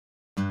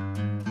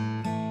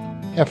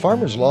Have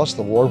farmers lost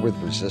the war with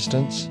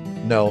resistance?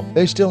 No,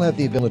 they still have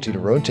the ability to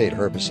rotate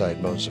herbicide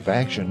modes of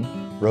action,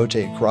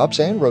 rotate crops,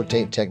 and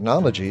rotate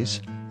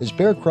technologies, as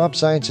Bayer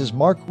CropScience's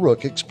Mark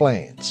Wrucke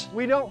explains.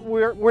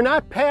 We're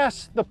not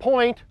past the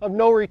point of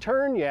no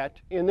return yet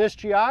in this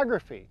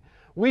geography.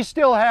 We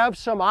still have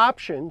some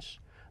options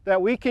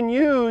that we can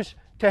use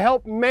to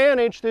help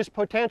manage this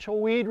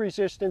potential weed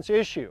resistance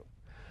issue.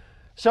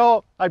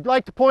 So I'd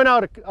like to point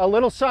out a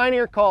little sign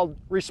here called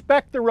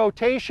Respect the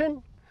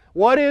Rotation.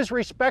 What is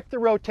Respect the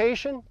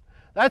Rotation?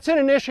 That's an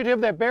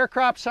initiative that Bayer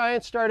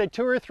CropScience started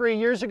 2 or 3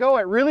 years ago.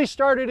 It really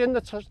started in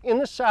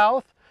the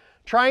South,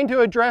 trying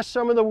to address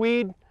some of the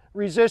weed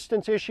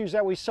resistance issues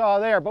that we saw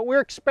there. But we're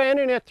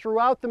expanding it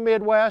throughout the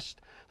Midwest,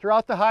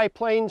 throughout the High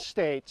Plains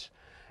states.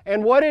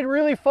 And what it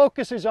really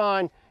focuses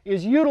on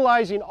is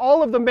utilizing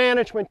all of the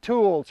management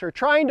tools, or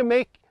trying to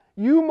make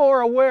you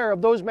more aware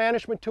of those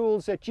management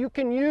tools that you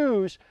can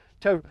use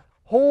to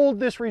hold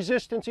this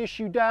resistance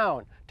issue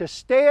down, to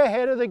stay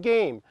ahead of the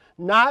game,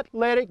 not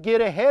let it get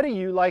ahead of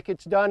you like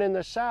it's done in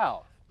the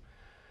South.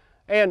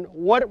 And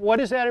what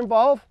does that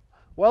involve?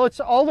 Well, it's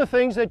all the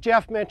things that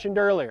Jeff mentioned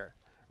earlier.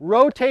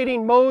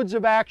 Rotating modes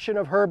of action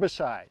of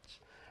herbicides.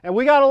 And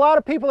we got a lot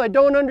of people that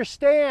don't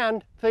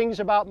understand things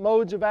about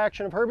modes of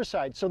action of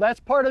herbicides. So that's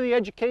part of the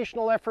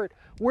educational effort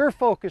we're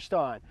focused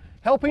on,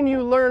 helping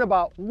you learn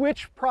about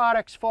which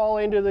products fall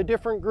into the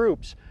different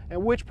groups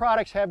and which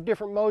products have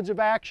different modes of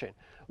action,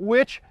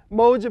 which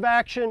modes of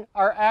action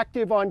are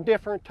active on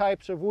different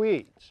types of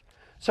weeds.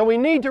 So we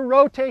need to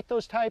rotate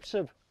those types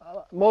of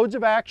modes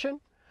of action.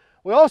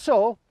 We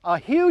also, a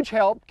huge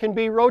help can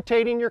be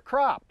rotating your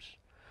crops.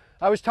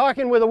 I was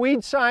talking with a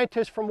weed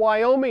scientist from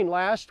Wyoming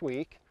last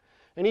week,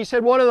 and he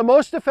said one of the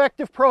most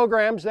effective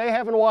programs they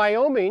have in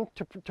Wyoming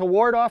to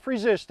ward off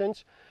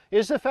resistance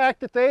is the fact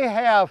that they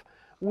have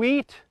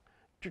wheat,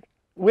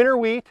 winter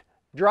wheat,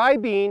 dry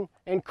bean,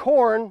 and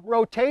corn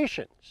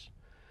rotations.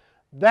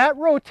 That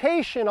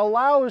rotation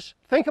allows,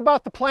 think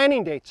about the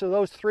planting dates of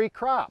those 3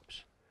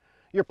 crops.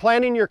 You're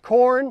planting your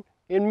corn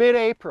in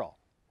mid-April.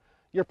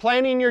 You're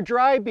planting your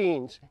dry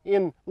beans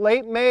in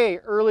late May,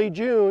 early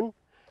June,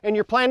 and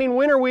you're planting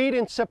winter wheat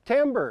in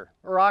September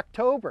or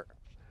October.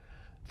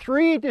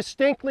 3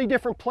 distinctly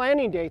different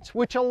planting dates,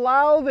 which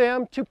allow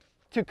them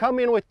to come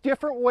in with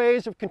different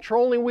ways of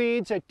controlling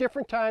weeds at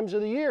different times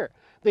of the year.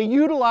 They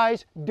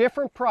utilize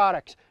different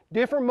products,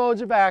 different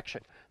modes of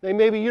action. They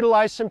maybe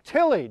utilize some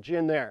tillage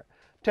in there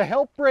to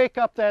help break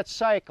up that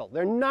cycle.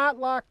 They're not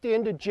locked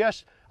into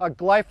just a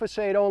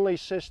glyphosate-only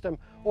system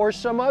or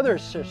some other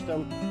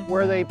system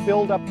where they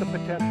build up the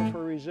potential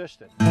for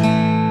resistance.